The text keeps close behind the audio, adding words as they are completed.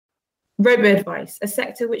Robo-advice, a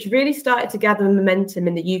sector which really started to gather momentum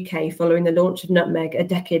in the UK following the launch of Nutmeg a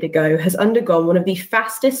decade ago, has undergone one of the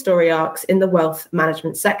fastest story arcs in the wealth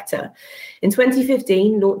management sector. In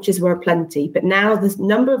 2015, launches were aplenty, but now the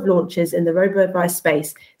number of launches in the robo-advice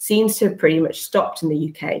space seems to have pretty much stopped in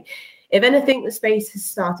the UK. If anything, the space has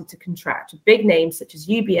started to contract, with big names such as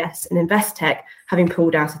UBS and Investec having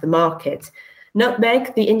pulled out of the market.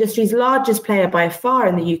 Nutmeg, the industry's largest player by far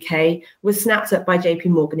in the UK, was snapped up by JP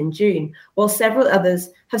Morgan in June, while several others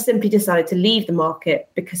have simply decided to leave the market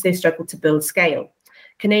because they struggled to build scale.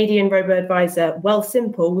 Canadian robo-advisor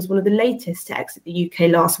Wealthsimple was one of the latest to exit the UK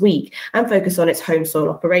last week and focus on its home soil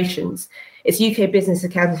operations. Its UK business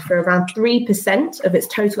accounted for around 3% of its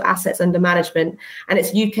total assets under management, and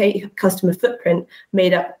its UK customer footprint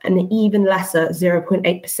made up an even lesser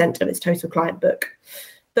 0.8% of its total client book.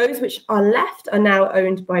 Those which are left are now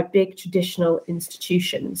owned by big traditional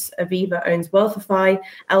institutions. Aviva owns Wealthify,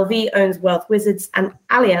 LV owns Wealth Wizards, and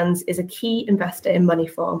Allianz is a key investor in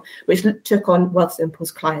Moneyfarm, which took on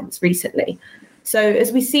Wealthsimple's clients recently. So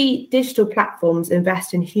as we see digital platforms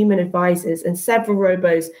invest in human advisors and several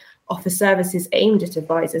robos offer services aimed at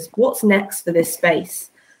advisors, what's next for this space?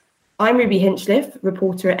 I'm Ruby Hinchliffe,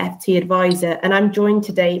 reporter at FT Advisor, and I'm joined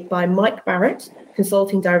today by Mike Barrett,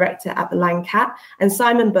 Consulting Director at the Langcat, and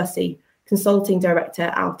Simon Bussey, Consulting Director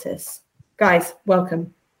at Altus. Guys,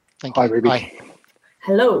 welcome. Thank you. Hi, Ruby. Hi.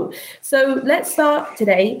 Hello. So let's start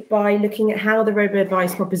today by looking at how the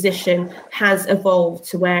robo-advice proposition has evolved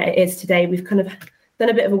to where it is today. We've kind of done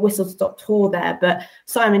a bit of a whistle-stop tour there, but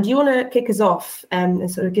Simon, do you want to kick us off and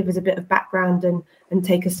sort of give us a bit of background and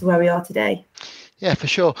take us to where we are today? Yeah, for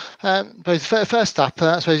sure. But first up,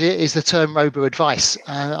 I suppose, is the term robo-advice.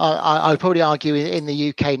 I would probably argue in the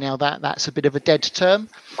UK now that that's a bit of a dead term.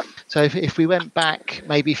 So if we went back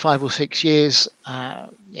maybe 5 or 6 years,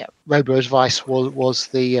 robo-advice was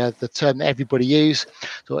the term that everybody used,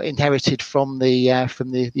 sort of inherited from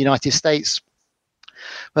the United States.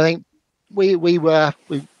 But I think we were.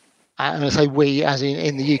 And I say we, as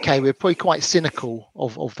in the UK, we're probably quite cynical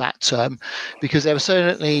of that term, because there were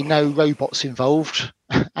certainly no robots involved,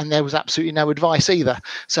 and there was absolutely no advice either.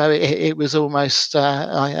 So it was almost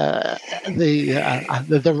the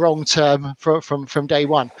wrong term from day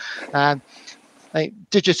one.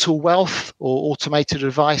 Digital wealth or automated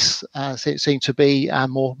advice seem to be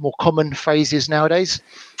more common phrases nowadays.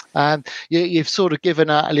 You've sort of given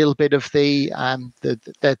a little bit of the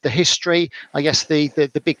history. I guess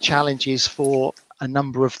the big challenges for a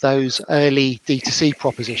number of those early D2C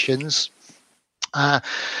propositions,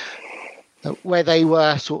 where they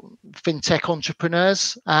were sort of fintech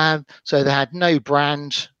entrepreneurs. So they had no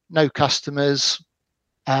brand, no customers,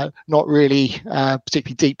 not really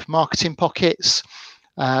particularly deep marketing pockets.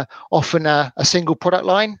 Often a single product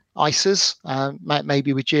line, ISAs,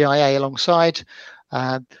 maybe with GIA alongside.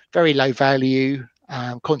 Very low value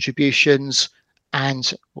contributions,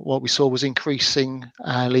 and what we saw was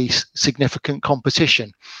increasingly significant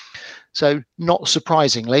competition. So not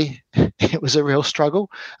surprisingly, it was a real struggle,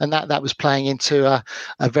 and that was playing into a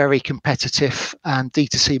very competitive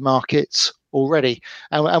D2C market already.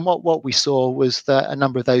 And what we saw was that a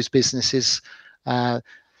number of those businesses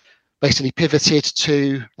basically pivoted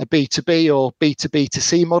to a B2B or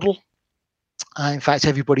B2B2C model. In fact,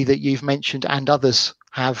 everybody that you've mentioned and others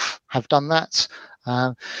have done that.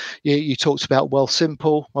 You talked about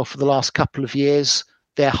Wealthsimple. Well, for the last couple of years,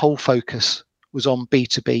 their whole focus was on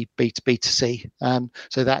B2B, B2B2C.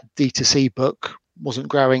 So that D2C book wasn't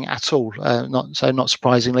growing at all. Not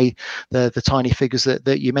surprisingly, the tiny figures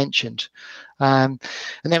that you mentioned. And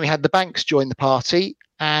then we had the banks join the party,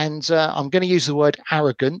 and I'm going to use the word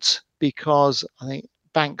arrogant, because I think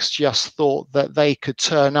banks just thought that they could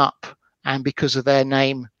turn up, and because of their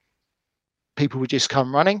name, people would just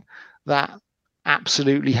come running. That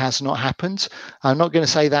absolutely has not happened. I'm not going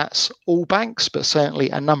to say that's all banks, but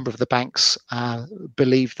certainly a number of the banks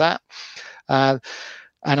believe that. And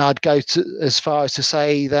I'd go as far as to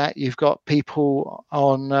say that you've got people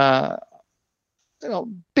on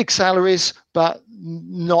big salaries, but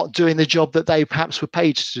not doing the job that they perhaps were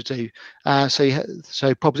paid to do.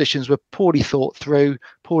 So propositions were poorly thought through,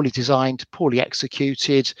 poorly designed, poorly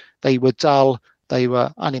executed. They were dull, they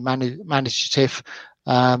were unimaginative,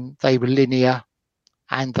 they were linear,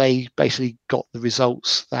 and they basically got the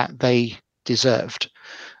results that they deserved.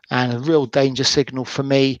 And a real danger signal for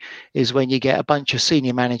me is when you get a bunch of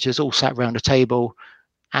senior managers all sat around a table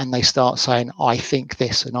and they start saying, I think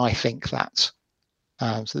this and I think that.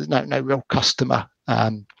 So there's no real customer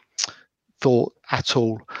thought at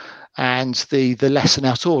all. And the lesson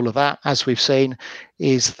out of all of that, as we've seen,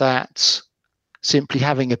 is that simply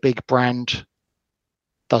having a big brand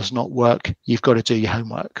does not work. You've got to do your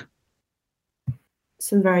homework.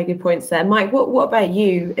 Some very good points there. Mike, what about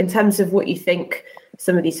you in terms of what you think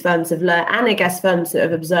some of these firms have learned, and I guess firms that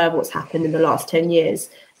have observed what's happened in the last 10 years?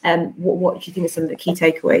 What do you think are some of the key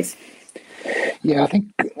takeaways? Yeah, I think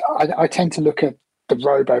I tend to look at the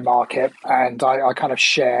robo market, and I kind of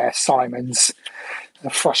share Simon's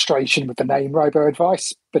frustration with the name robo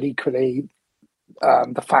advice, but equally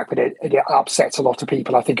the fact that it upsets a lot of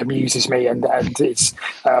people, I think, amuses me, and it's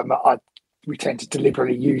we tend to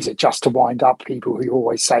deliberately use it just to wind up people who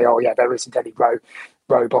always say, "Oh yeah, there isn't any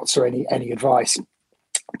robots or any advice."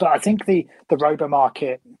 But I think the robo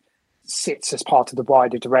market sits as part of the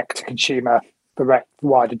wider direct to consumer,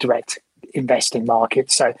 wider direct investing market.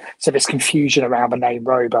 So there's confusion around the name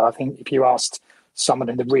robo. I think if you asked someone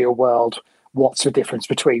in the real world, what's the difference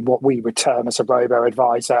between what we would term as a robo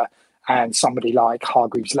advisor and somebody like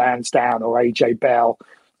Hargreaves Lansdown or AJ Bell,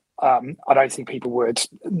 I don't think people would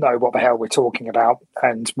know what the hell we're talking about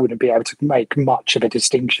and wouldn't be able to make much of a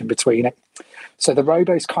distinction between it. So the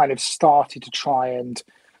robos kind of started to try and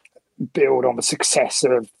build on the success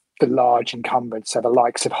of the large incumbents, so the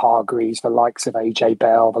likes of Hargreaves, the likes of AJ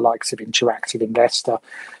Bell, the likes of Interactive Investor.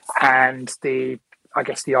 And the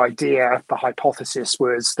idea, the hypothesis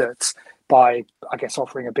was that by,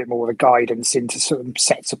 offering a bit more of a guidance into some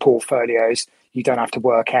sets of portfolios, you don't have to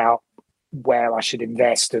work out where I should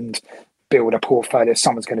invest and build a portfolio.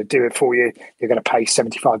 Someone's going to do it for you. You're going to pay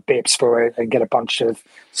 75 bips for it and get a bunch of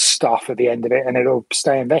stuff at the end of it, and it'll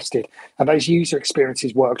stay invested. And those user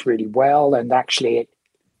experiences worked really well, and actually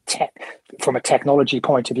from a technology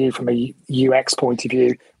point of view, from a UX point of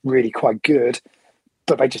view, really quite good,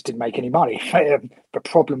 but they just didn't make any money. The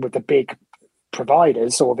problem with the big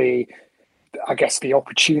providers, or the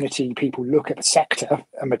opportunity people look at the sector,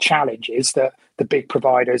 and the challenge is that the big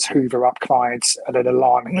providers hoover up clients at an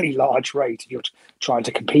alarmingly large rate if you're trying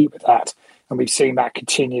to compete with that. And we've seen that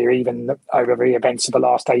continue even over the events of the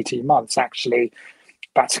last 18 months. Actually,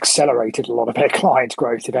 that's accelerated a lot of their client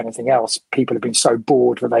growth, if anything else. People have been so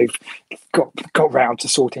bored that they've got round to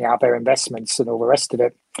sorting out their investments and all the rest of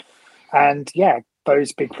it. And yeah,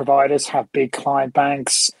 those big providers have big client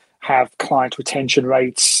banks, have client retention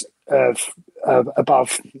rates of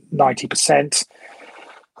above 90%.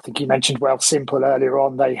 I think you mentioned Wealthsimple earlier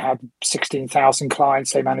on. They had 16,000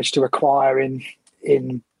 clients they managed to acquire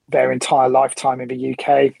in their entire lifetime in the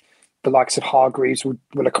UK. The likes of Hargreaves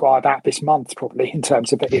will acquire that this month, probably, in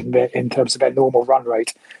terms of their normal run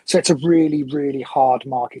rate. So it's a really, really hard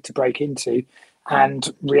market to break into,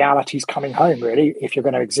 and reality's coming home. Really, if you're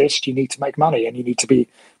going to exist, you need to make money and you need to be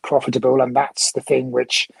profitable, and that's the thing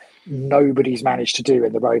which nobody's managed to do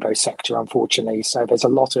in the robo sector, unfortunately. So there's a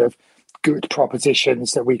lot of good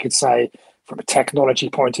propositions that we could say, from a technology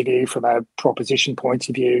point of view, from a proposition point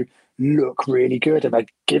of view, look really good and they're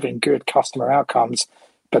giving good customer outcomes.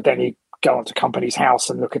 But then you go onto Companies House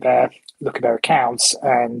and look at their accounts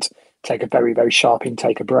and take a very, very sharp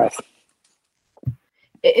intake of breath.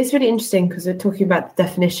 It's really interesting because we're talking about the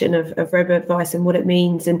definition of robo-advice and what it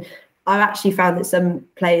means. And I've actually found that some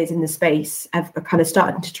players in the space are kind of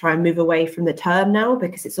starting to try and move away from the term now,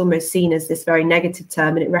 because it's almost seen as this very negative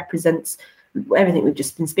term, and it represents everything we've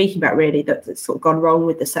just been speaking about, really, that's sort of gone wrong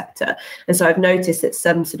with the sector. And so I've noticed that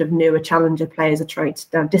some sort of newer challenger players are trying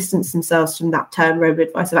to distance themselves from that term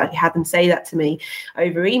robo-advice. I've actually had them say that to me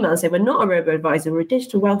over email and say, we're not a robo-advisor, we're a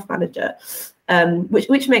digital wealth manager.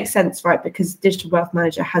 Which makes sense, right? Because digital wealth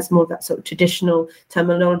manager has more of that sort of traditional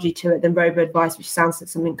terminology to it than robo-advice, which sounds like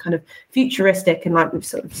something kind of futuristic. And like we've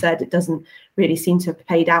sort of said, it doesn't really seem to have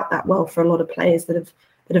played out that well for a lot of players that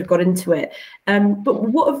have got into it. But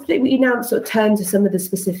what if we now sort of turn to some of the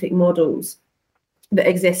specific models that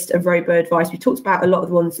exist of robo-advice? We talked about a lot of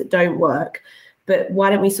the ones that don't work, but why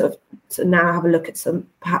don't we sort of now have a look at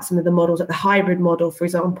perhaps some of the models, like the hybrid model, for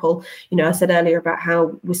example. You know, I said earlier about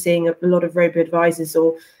how we're seeing a lot of robo-advisors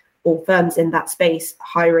or firms in that space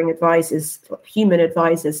hiring advisors, human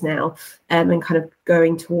advisors now, and kind of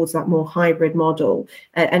going towards that more hybrid model.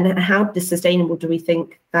 And how sustainable do we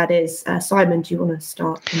think that is? Simon, do you want to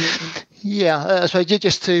start? Yeah, so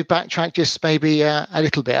just to backtrack just maybe a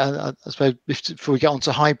little bit, I suppose before we get on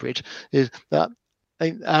to hybrid, is that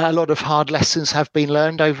a lot of hard lessons have been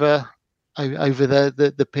learned over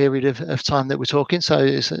the period of time that we're talking. So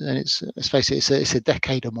let's face it, it's a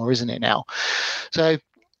decade or more, isn't it now? So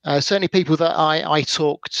certainly people that I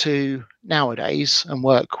talk to nowadays and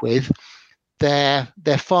work with, they're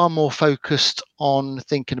far more focused on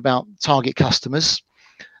thinking about target customers,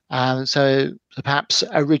 So perhaps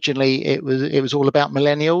originally it was all about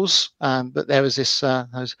millennials, but there was there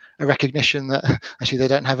was a recognition that actually they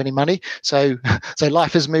don't have any money. So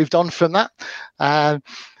life has moved on from that.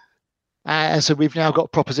 And so we've now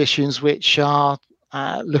got propositions which are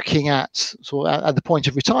looking at at the point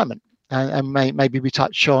of retirement. And maybe we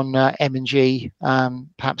touch on M&G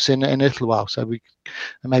perhaps in a little while. So we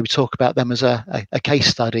maybe talk about them as a case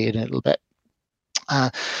study in a little bit.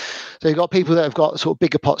 So you've got people that have got sort of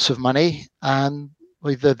bigger pots of money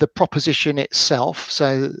with the proposition itself.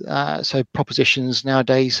 So propositions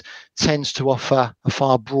nowadays tends to offer a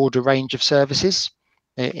far broader range of services.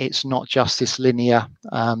 It's not just this linear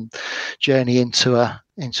journey into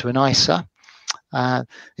an ISA. I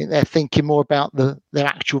think they're thinking more about their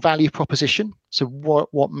actual value proposition. So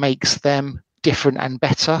what makes them different and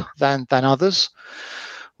better than others.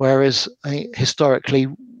 Whereas historically,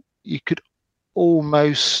 you could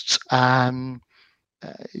almost look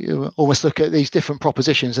at these different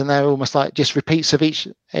propositions, and they're almost like just repeats of each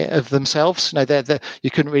of themselves.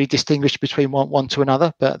 You couldn't really distinguish between one to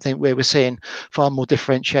another. But I think we're seeing far more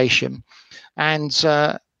differentiation, and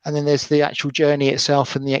then there's the actual journey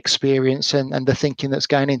itself and the experience and the thinking that's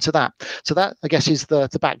going into that. So that, I guess, is the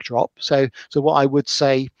backdrop. So what I would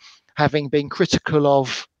say, having been critical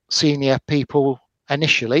of senior people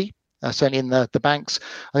initially, certainly in the banks,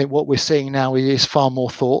 I think what we're seeing now is far more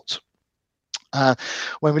thought.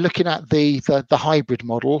 When we're looking at the hybrid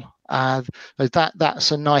model,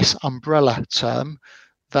 that's a nice umbrella term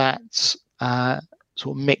that sort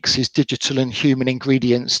of mixes digital and human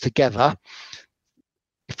ingredients together.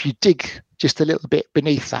 If you dig just a little bit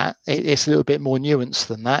beneath that, it's a little bit more nuanced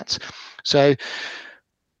than that. So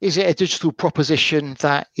is it a digital proposition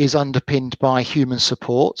that is underpinned by human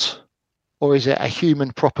support, or is it a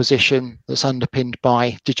human proposition that's underpinned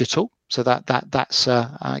by digital? So that's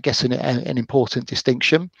I guess an important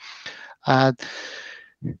distinction.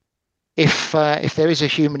 If there is a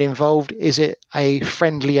human involved, is it a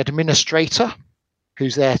friendly administrator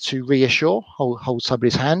who's there to reassure, hold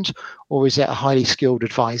somebody's hand, or is it a highly skilled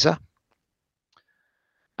advisor?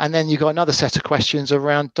 And then you've got another set of questions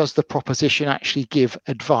around, does the proposition actually give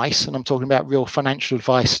advice? And I'm talking about real financial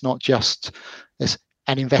advice, not just as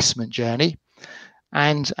an investment journey.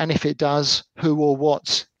 And if it does, who or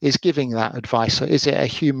what is giving that advice? So is it a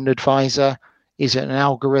human advisor? Is it an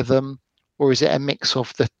algorithm? Or is it a mix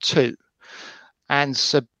of the two? And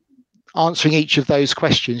so answering each of those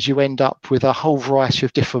questions, you end up with a whole variety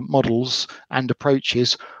of different models and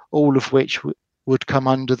approaches, all of which would come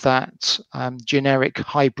under that generic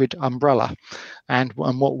hybrid umbrella. And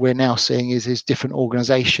what we're now seeing is different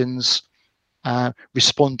organizations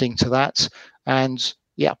responding to that. And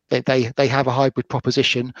yeah, they have a hybrid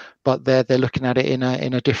proposition, but they're looking at it in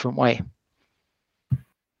a different way.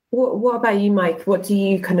 What about you, Mike? What do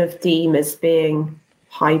you kind of deem as being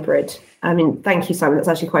hybrid? I mean, thank you, Simon. That's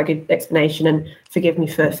actually quite a good explanation, and forgive me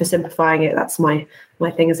for simplifying it. That's my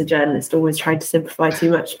thing as a journalist, always trying to simplify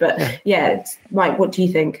too much. But yeah, Mike, what do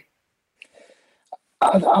you think?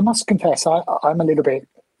 I must confess, I'm a little bit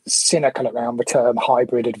cynical around the term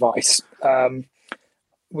hybrid advice. I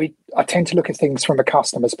tend to look at things from a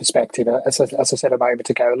customer's perspective. As I said a moment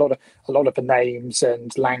ago, a lot of the names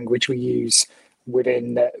and language we use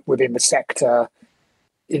within the sector,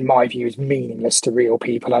 in my view, is meaningless to real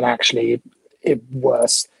people, and actually it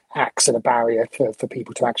worse acts as a barrier for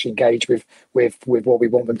people to actually engage with what we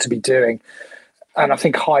want them to be doing. And I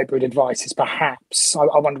think hybrid advice is perhaps,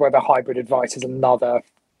 I wonder whether hybrid advice is another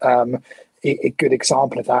a good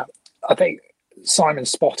example of that. I think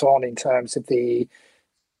Simon's spot on in terms of the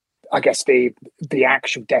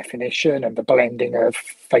actual definition and the blending of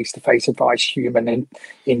face-to-face advice, human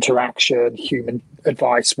interaction, human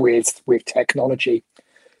advice with technology.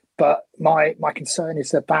 But my concern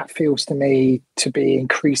is that feels to me to be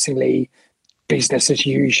increasingly business as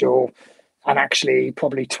usual. And actually,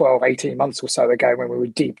 probably 12, 18 months or so ago, when we were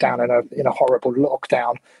deep down in a horrible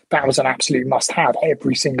lockdown, that was an absolute must-have.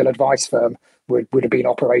 Every single advice firm would have been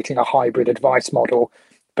operating a hybrid advice model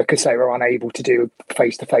because they were unable to do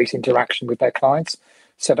face-to-face interaction with their clients.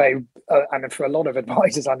 So and for a lot of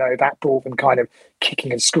advisors, I know that brought them kind of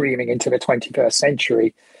kicking and screaming into the 21st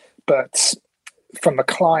century. But from the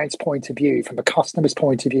client's point of view, from the customer's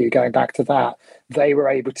point of view, going back to that, they were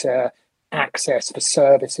able to access the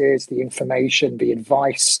services, the information, the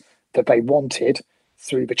advice that they wanted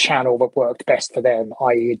through the channel that worked best for them,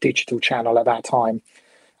 i.e. a digital channel at that time.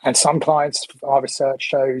 And some clients, our research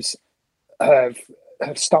shows, have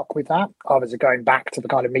stuck with that. Others are going back to the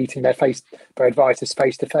kind of meeting their advisors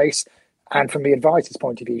face to face. And from the advisor's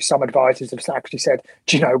point of view, some advisors have actually said,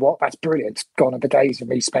 do you know what, that's brilliant. Gone are the days of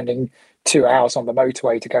me spending 2 hours on the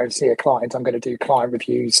motorway to go and see a client. I'm going to do client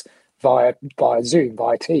reviews via Zoom,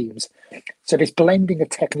 via Teams. So this blending of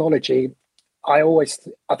technology, I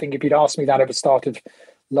think if you'd asked me that at the start of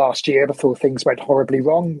last year before things went horribly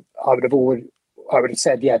wrong, I would have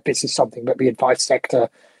said, yeah, this is something that the advice sector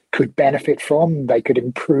could benefit from. They could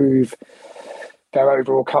improve their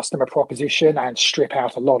overall customer proposition and strip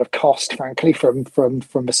out a lot of cost, frankly, from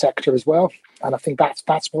the sector as well. And I think that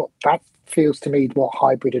feels to me what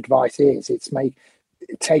hybrid advice is. It's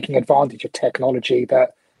taking advantage of technology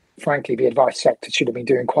that, frankly, the advice sector should have been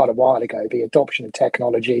doing quite a while ago. The adoption of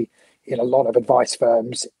technology in a lot of advice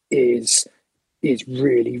firms is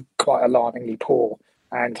really quite alarmingly poor.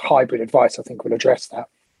 And hybrid advice, I think, will address that.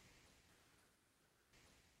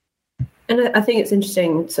 And I think it's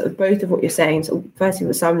interesting, sort of both of what you're saying. So firstly,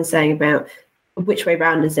 what Simon's saying about which way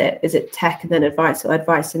round is it? Is it tech and then advice, or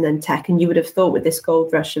advice and then tech? And you would have thought with this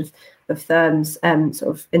gold rush of firms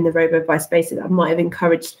sort of in the robo-advice space, that might have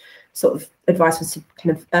encouraged sort of advisors to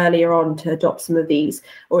kind of earlier on to adopt some of these,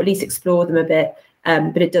 or at least explore them a bit.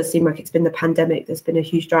 But it does seem like it's been the pandemic that's been a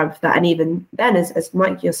huge driver for that. And even then, as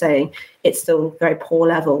Mike, you're saying, it's still very poor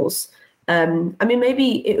levels. I mean,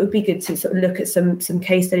 maybe it would be good to sort of look at some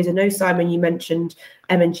case studies. I know, Simon, you mentioned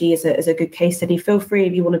M&G as a good case study. Feel free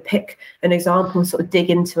if you want to pick an example and sort of dig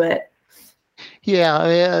into it.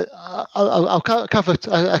 Yeah, I'll cover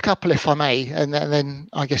a couple if I may, and then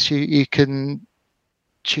I guess you can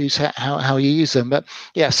choose how you use them. But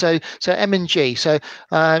yeah, so M&G. So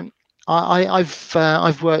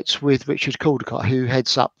I've worked with Richard Caldecott, who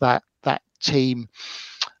heads up that team.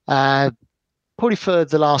 Probably for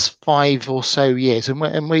the last 5 or so years, and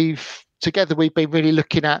we've been really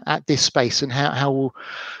looking at this space and how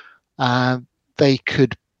they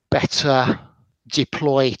could better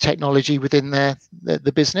deploy technology within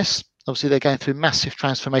the business. Obviously, they're going through a massive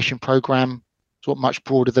transformation program, much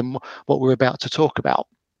broader than what we're about to talk about.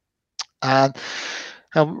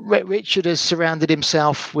 Richard has surrounded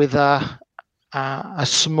himself with a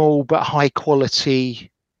small but high quality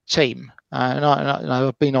team. And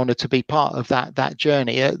I've been honoured to be part of that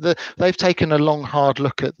journey. They've taken a long, hard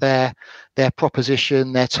look at their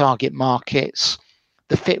proposition, their target markets,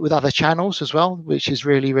 the fit with other channels as well, which is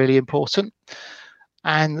really, really important.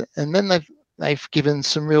 And then they've given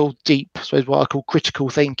some real deep, I suppose, what I call critical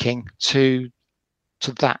thinking to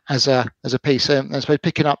that as a piece. And I suppose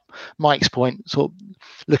picking up Mike's point, sort of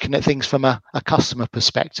looking at things from a customer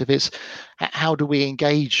perspective, is how do we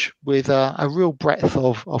engage with a real breadth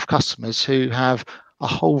of customers who have a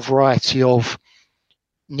whole variety of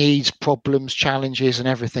needs, problems, challenges, and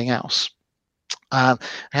everything else. How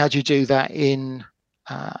do you do that in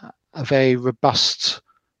a very robust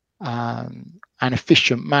and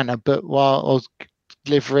efficient manner, but while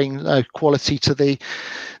delivering quality to the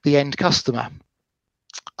end customer?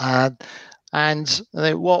 And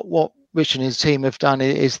what Rich and his team have done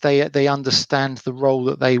is they understand the role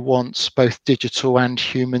that they want both digital and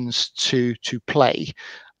humans to play.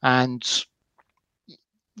 And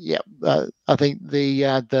yeah, I think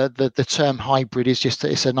the term hybrid is just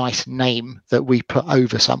it's a nice name that we put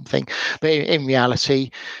over something, but in reality,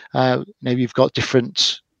 you've got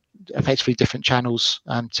effectively different channels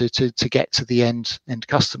to get to the end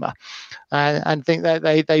customer, and I think that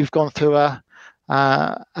they've gone through a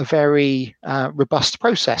very robust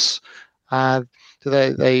process. So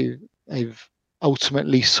they've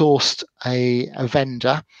ultimately sourced a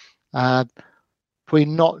vendor. Probably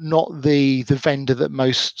not the vendor that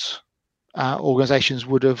most organisations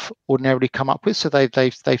would have ordinarily come up with. So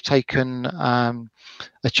they've taken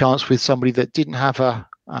a chance with somebody that didn't have a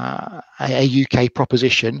UK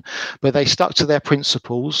proposition, but they stuck to their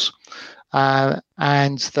principles,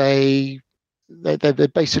 and they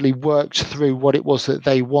basically worked through what it was that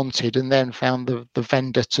they wanted, and then found the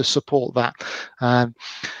vendor to support that.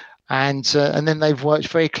 And then they've worked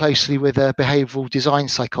very closely with a behavioural design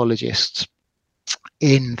psychologist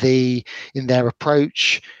in their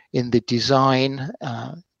approach, in the design,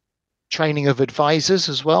 training of advisors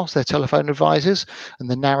as well, so their telephone advisors, and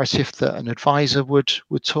the narrative that an advisor would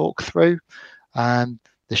talk through,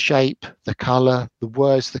 the shape, the colour, the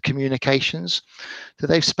words, the communications. So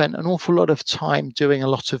they've spent an awful lot of time doing a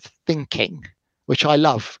lot of thinking, which I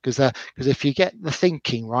love, because if you get the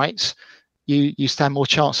thinking right, you stand more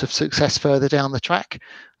chance of success further down the track.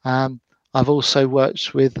 I've also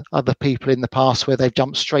worked with other people in the past where they've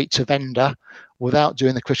jumped straight to vendor without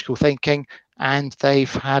doing the critical thinking, and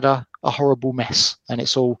they've had a horrible mess, and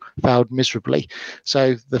it's all failed miserably.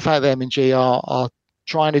 So the fact that M&G are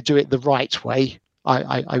trying to do it the right way,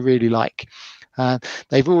 I really like.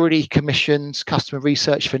 They've already commissioned customer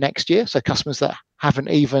research for next year, so customers that haven't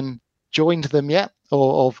even joined them yet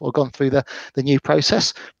or gone through the new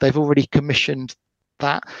process, they've already commissioned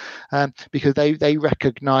that, because they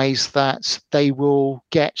recognize that they will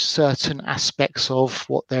get certain aspects of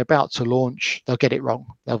what they're about to launch, they'll get it wrong.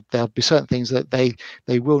 There'll be certain things that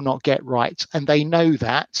they will not get right, and they know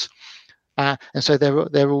that. And so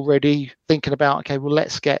they're already thinking about, okay, well,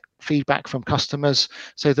 let's get feedback from customers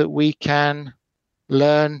so that we can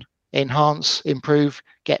learn, enhance, improve,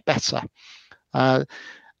 get better.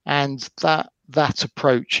 And that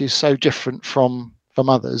approach is so different from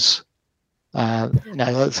others. So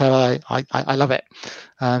I love it.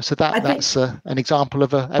 So that's an example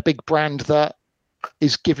of a big brand that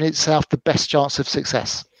is giving itself the best chance of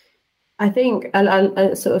success. I think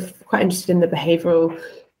I'm sort of quite interested in the behavioural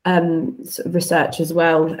sort of research as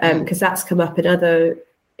well, because that's come up in other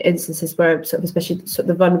instances where sort of, especially sort of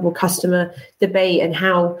the vulnerable customer debate, and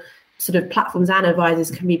how sort of platforms and advisors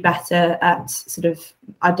can be better at sort of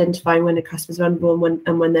identifying when a customer's vulnerable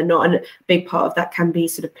and when they're not. And a big part of that can be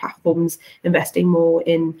sort of platforms investing more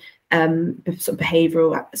in sort of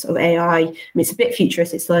behavioural sort of AI. I mean, it's a bit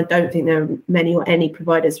futuristic, so I don't think there are many or any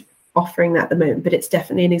providers offering that at the moment, but it's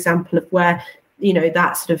definitely an example of where, you know,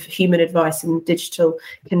 that sort of human advice and digital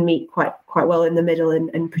can meet quite well in the middle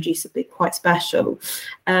and produce something quite special.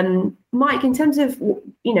 Mike, in terms of,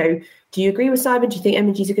 you know, do you agree with Simon? Do you think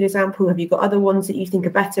M&G is a good example? Have you got other ones that you think are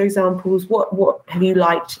better examples? What have you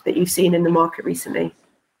liked that you've seen in the market recently?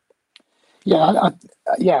 Yeah,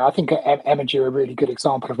 I think M&G are a really good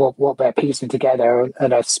example of what they're piecing together.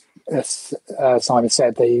 And as Simon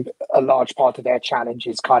said, a large part of their challenge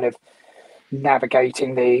is kind of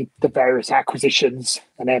navigating the various acquisitions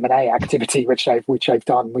and M&A activity which they've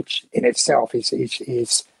done, which in itself is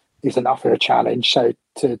enough of a challenge. So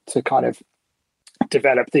to kind of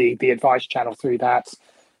develop the advice channel through that,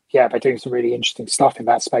 they're doing some really interesting stuff in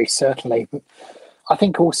that space, certainly. But I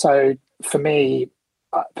think also for me,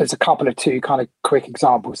 there's a couple of two kind of quick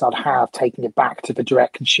examples I'd have taking it back to the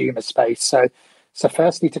direct consumer space. So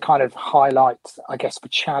firstly, to kind of highlight, I guess, the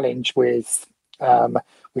challenge with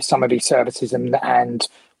some of these services and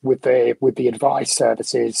with the advice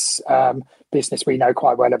services business we know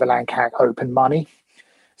quite well of Elanco Open Money.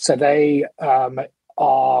 So they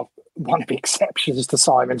are one of the exceptions to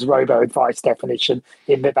Simon's robo-advice definition,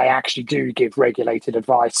 in that they actually do give regulated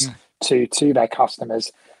advice to their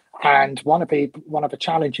customers. And one of the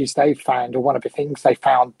challenges they've found, or one of the things they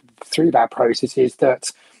found through that process, is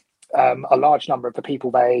that a large number of the people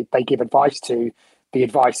they give advice to, the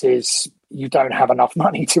advice is, you don't have enough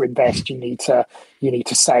money to invest. You need to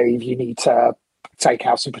save. You need to take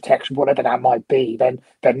out some protection, whatever that might be. Then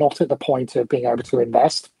they're not at the point of being able to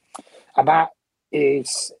invest, and that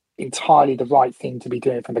is entirely the right thing to be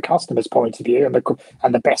doing from the customer's point of view,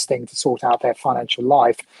 and the best thing to sort out their financial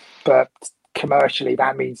life. But commercially,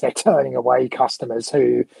 that means they're turning away customers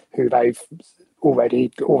who they've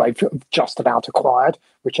just about acquired,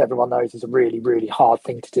 which everyone knows is a really, really hard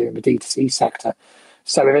thing to do in the D2C sector.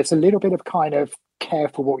 So there's a little bit of kind of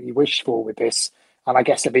careful what you wish for with this. And I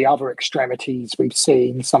guess at the other extremities, we've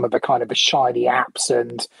seen some of the kind of the shiny apps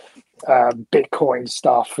and Bitcoin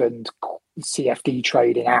stuff and CFD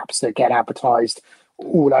trading apps that get advertised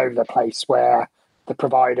all over the place, where the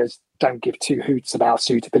providers don't give two hoots about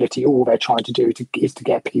suitability. All they're trying to do is to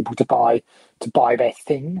get people to buy their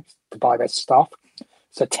thing, to buy their stuff.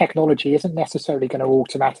 So technology isn't necessarily going to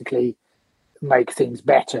automatically make things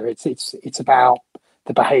better. It's about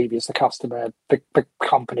the behaviours the customer, the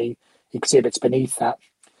company exhibits beneath that.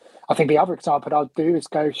 I think the other example I'll do is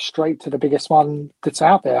go straight to the biggest one that's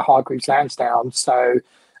out there, Hargreaves Lansdown. So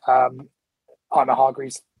I'm a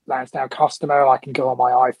Hargreaves Lansdown customer. I can go on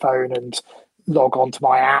my iPhone and log on to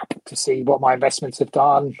my app to see what my investments have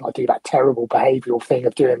done. I do that terrible behavioural thing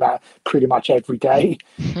of doing that pretty much every day.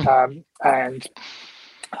 And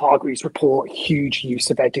Hargreaves report huge use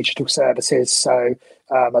of their digital services. So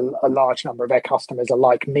a large number of their customers are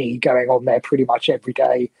like me, going on there pretty much every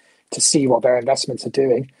day to see what their investments are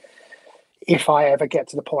doing. If I ever get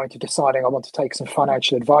to the point of deciding I want to take some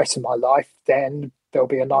financial advice in my life, then there'll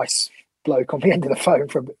be a nice bloke on the end of the phone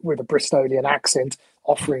with a Bristolian accent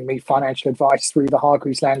offering me financial advice through the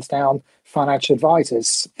Hargreaves Lansdown financial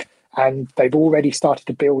advisors. And they've already started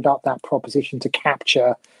to build up that proposition to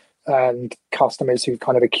capture customers who've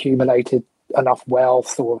kind of accumulated enough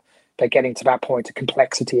wealth, or they're getting to that point of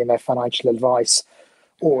complexity in their financial advice.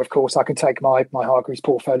 Or, of course, I can take my Hargreaves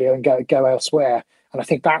portfolio and go elsewhere. And I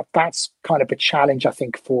think that's kind of a challenge, I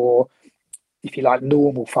think, for, if you like,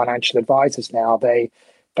 normal financial advisors now. They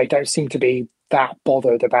don't seem to be that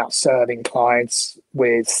bothered about serving clients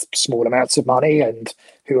with small amounts of money and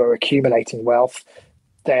who are accumulating wealth.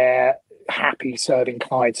 They're happy serving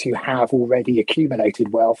clients who have already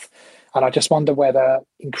accumulated wealth. And I just wonder whether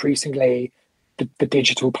increasingly the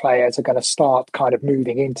digital players are going to start kind of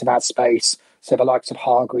moving into that space. So the likes of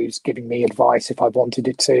Hargreaves giving me advice if I wanted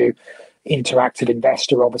it to. Interactive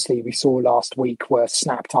Investor, obviously, we saw last week, were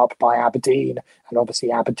snapped up by Aberdeen, and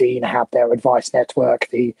obviously Aberdeen have their advice network.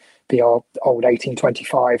 The old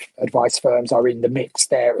 1825 advice firms are in the mix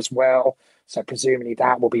there as well. So presumably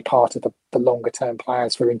that will be part of the longer term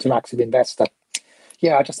plans for Interactive Investor.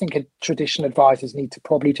 Yeah, I just think traditional advisors need to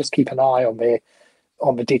probably just keep an eye on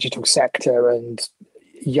the digital sector and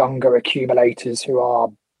younger accumulators who are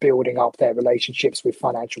building up their relationships with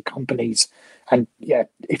financial companies. And yeah,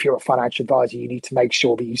 if you're a financial advisor, you need to make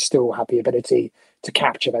sure that you still have the ability to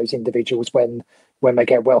capture those individuals when they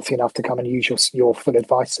get wealthy enough to come and use your full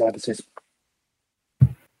advice services.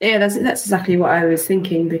 Yeah, that's exactly what I was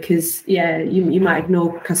thinking, because you might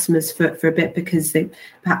ignore customers for a bit because they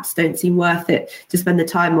perhaps don't seem worth it to spend the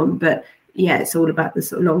time on. But yeah, it's all about the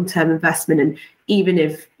sort of long-term investment. And even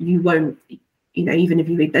if you won't, even if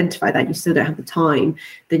you identify that you still don't have the time,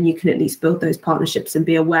 then you can at least build those partnerships and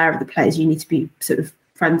be aware of the players you need to be sort of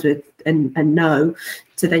friends with and know,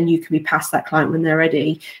 so then you can be past that client when they're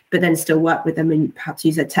ready, but then still work with them and perhaps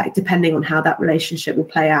use their tech, depending on how that relationship will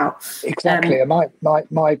play out. Exactly.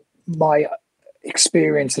 My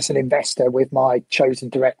experience as an investor with my Chosen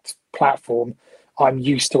Direct platform, I'm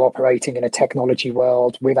used to operating in a technology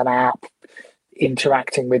world with an app,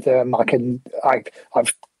 interacting with them.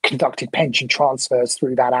 I've conducted pension transfers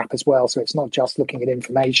through that app as well, so it's not just looking at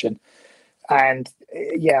information. And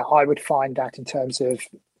yeah, I would find that in terms of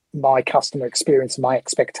my customer experience and my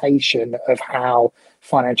expectation of how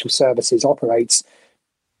financial services operates,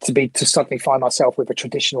 to suddenly find myself with a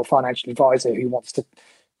traditional financial advisor who wants to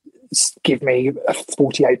give me a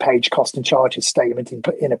 48-page cost and charges statement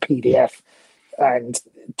in a PDF and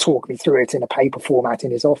talk me through it in a paper format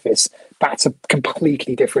in his office. That's a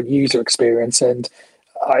completely different user experience, and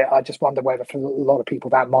I just wonder whether for a lot of people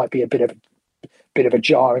that might be a bit of a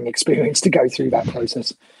jarring experience to go through that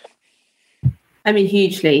process. I mean,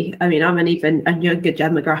 hugely. I mean, I'm a younger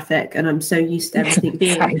demographic, and I'm so used to everything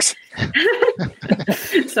being. Thanks.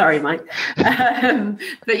 Sorry, Mike.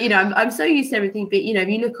 But I'm so used to everything. But if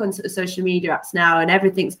you look on sort of social media apps now, and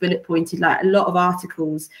everything's bullet pointed. Like a lot of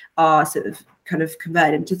articles are sort of kind of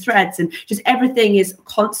converted into threads, and just everything is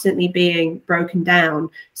constantly being broken down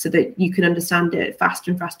so that you can understand it faster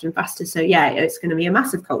and faster and faster. So yeah, it's going to be a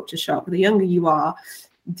massive culture shock. The younger you are,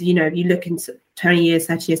 if you look into 20 years,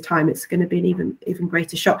 30 years time, it's going to be an even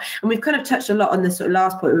greater shock. And we've kind of touched a lot on the sort of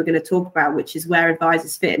last point we were going to talk about, which is where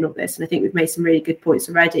advisors fit in all this. And I think we've made some really good points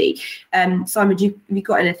already. Simon, have you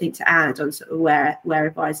got anything to add on sort of where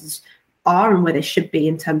advisors are and where they should be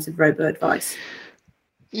in terms of robo advice?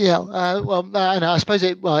 Yeah, I suppose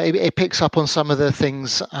it picks up on some of the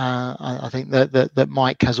things I think that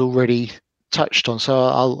Mike has already touched on, so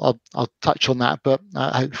I'll touch on that, but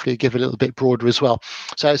hopefully give it a little bit broader as well.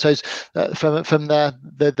 So from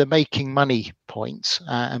the making money points,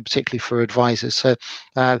 and particularly for advisors. So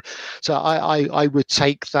I would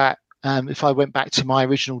take that, if I went back to my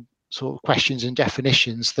original sort of questions and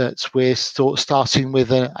definitions, that we're sort of starting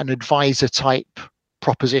with an advisor type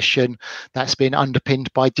proposition that's been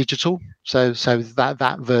underpinned by digital. So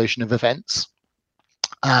that version of events.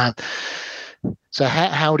 So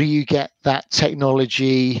how do you get that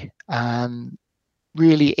technology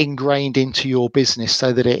really ingrained into your business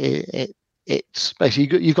so that it's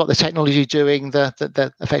basically you've got the technology doing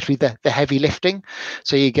the effectively the heavy lifting,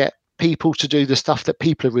 so you get people to do the stuff that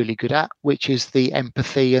people are really good at, which is the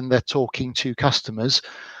empathy and the talking to customers,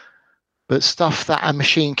 but stuff that a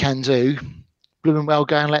machine can do, blooming well,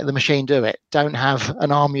 go and let the machine do it. Don't have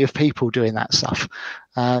an army of people doing that stuff.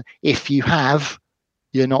 If you have,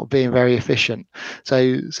 you're not being very efficient.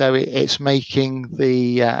 So it's making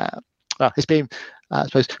it's being, I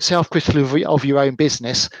suppose, self-critical of your own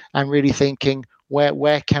business and really thinking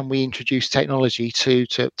where can we introduce technology to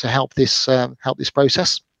help this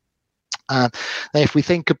process. Then if we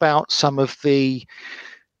think about some of the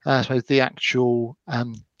I suppose the actual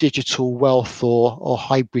digital wealth or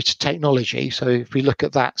hybrid technology. So if we look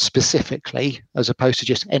at that specifically, as opposed to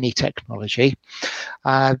just any technology,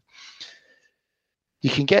 you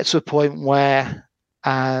can get to a point where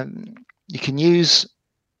you can use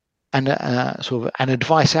sort of an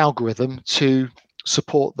advice algorithm to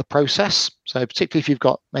support the process. So particularly if you've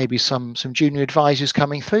got maybe some junior advisors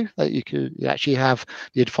coming through, that you actually have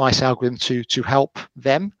the advice algorithm to help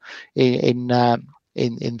them in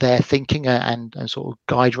in their thinking and sort of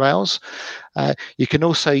guide rails. You can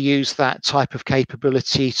also use that type of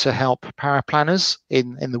capability to help paraplanners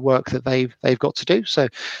in the work that they've got to do. So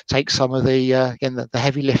take some of the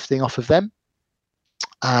heavy lifting off of them,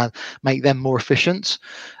 make them more efficient.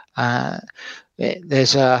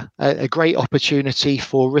 There's a great opportunity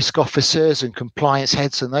for risk officers and compliance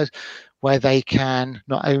heads and those, where they can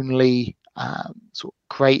not only sort of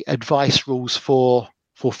create advice rules for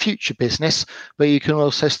future business, but you can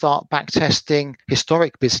also start back testing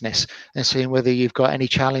historic business and seeing whether you've got any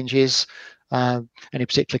challenges, any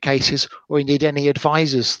particular cases, or indeed any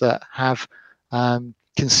advisors that have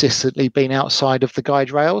consistently been outside of the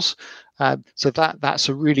guide rails. So that's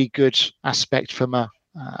a really good aspect from a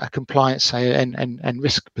compliance and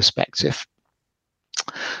risk perspective.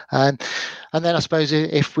 And then I suppose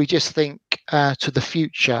if we just think to the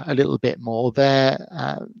future a little bit more,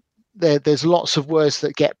 there's lots of words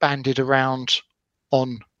that get bandied around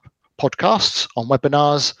on podcasts, on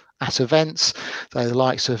webinars, at events. So the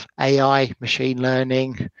likes of AI, machine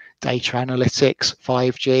learning, data analytics,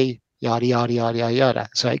 5G, yada, yada, yada, yada, yada.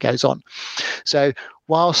 So it goes on. So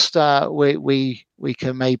whilst we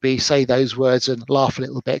can maybe say those words and laugh a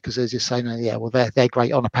little bit because they're just saying, yeah, well, they're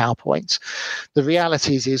great on a PowerPoint. The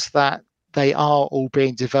reality is that they are all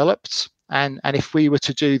being developed. And if we were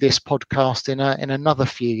to do this podcast in another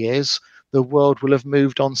few years, the world will have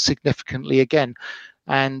moved on significantly again.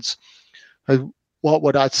 And what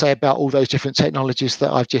would I'd say about all those different technologies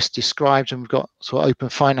that I've just described, and we've got sort of open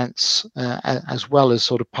finance as well as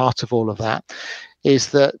sort of part of all of that,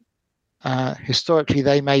 is that historically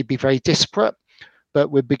they may be very disparate, but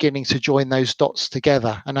we're beginning to join those dots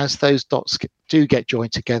together. And as those dots do get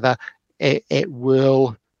joined together, it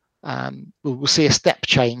will we'll see a step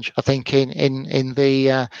change, I think, in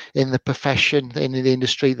the profession, in the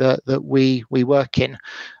industry that we work in,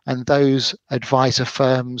 and those advisor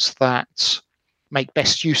firms that make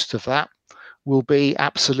best use of that will be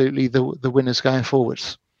absolutely the winners going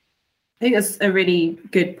forwards. I think that's a really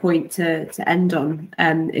good point to end on,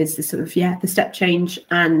 is the sort of, the step change,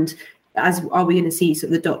 and are we going to see sort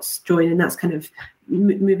of the dots join? And that's kind of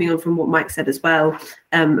moving on from what Mike said as well,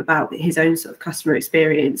 about his own sort of customer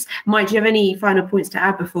experience. Mike, do you have any final points to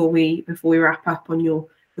add before we wrap up on your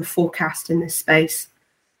forecast in this space?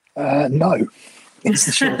 No, it's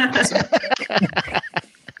the short answer.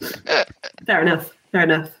 Fair enough.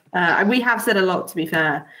 We have said a lot, to be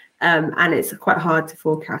fair, and it's quite hard to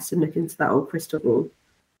forecast and look into that old crystal ball.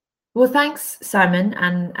 Well, thanks, Simon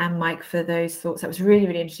and Mike, for those thoughts. That was a really,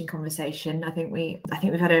 really interesting conversation. I think we've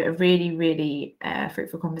had a really, really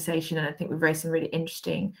fruitful conversation, and I think we've raised some really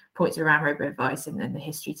interesting points around robo-advice and the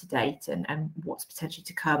history to date and what's potentially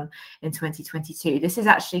to come in 2022. This is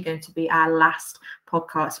actually going to be our last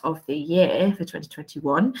podcast of the year for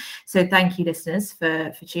 2021. So thank you, listeners,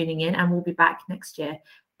 for tuning in, and we'll be back next year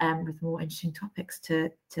with more interesting topics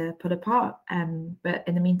to pull apart. But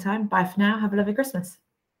in the meantime, bye for now. Have a lovely Christmas.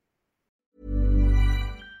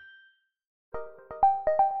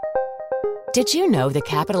 Did you know the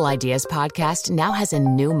Capital Ideas podcast now has a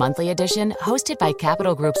new monthly edition hosted by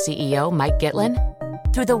Capital Group CEO Mike Gitlin?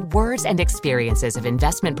 Through the words and experiences of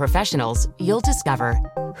investment professionals, you'll discover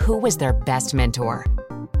who was their best mentor,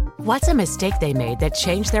 what's a mistake they made that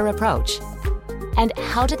changed their approach, and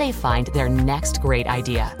how do they find their next great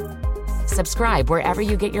idea. Subscribe wherever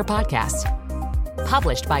you get your podcasts.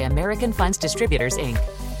 Published by American Funds Distributors, Inc.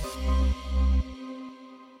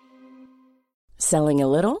 Selling a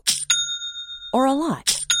little or a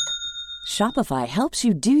lot? Shopify helps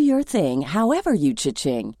you do your thing however you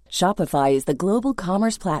cha-ching. Shopify is the global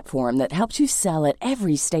commerce platform that helps you sell at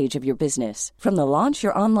every stage of your business. From the launch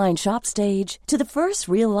your online shop stage to the first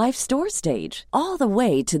real-life store stage, all the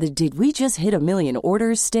way to the did we just hit a million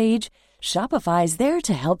orders stage. Shopify is there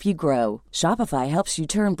to help you grow. Shopify helps you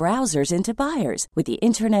turn browsers into buyers with the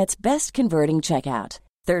internet's best converting checkout.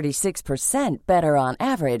 36% better on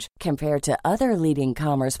average compared to other leading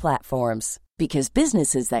commerce platforms. Because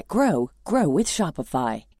businesses that grow, grow with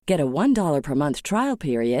Shopify. Get a $1 per month trial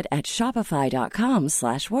period at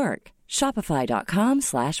shopify.com/work.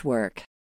 Shopify.com/work.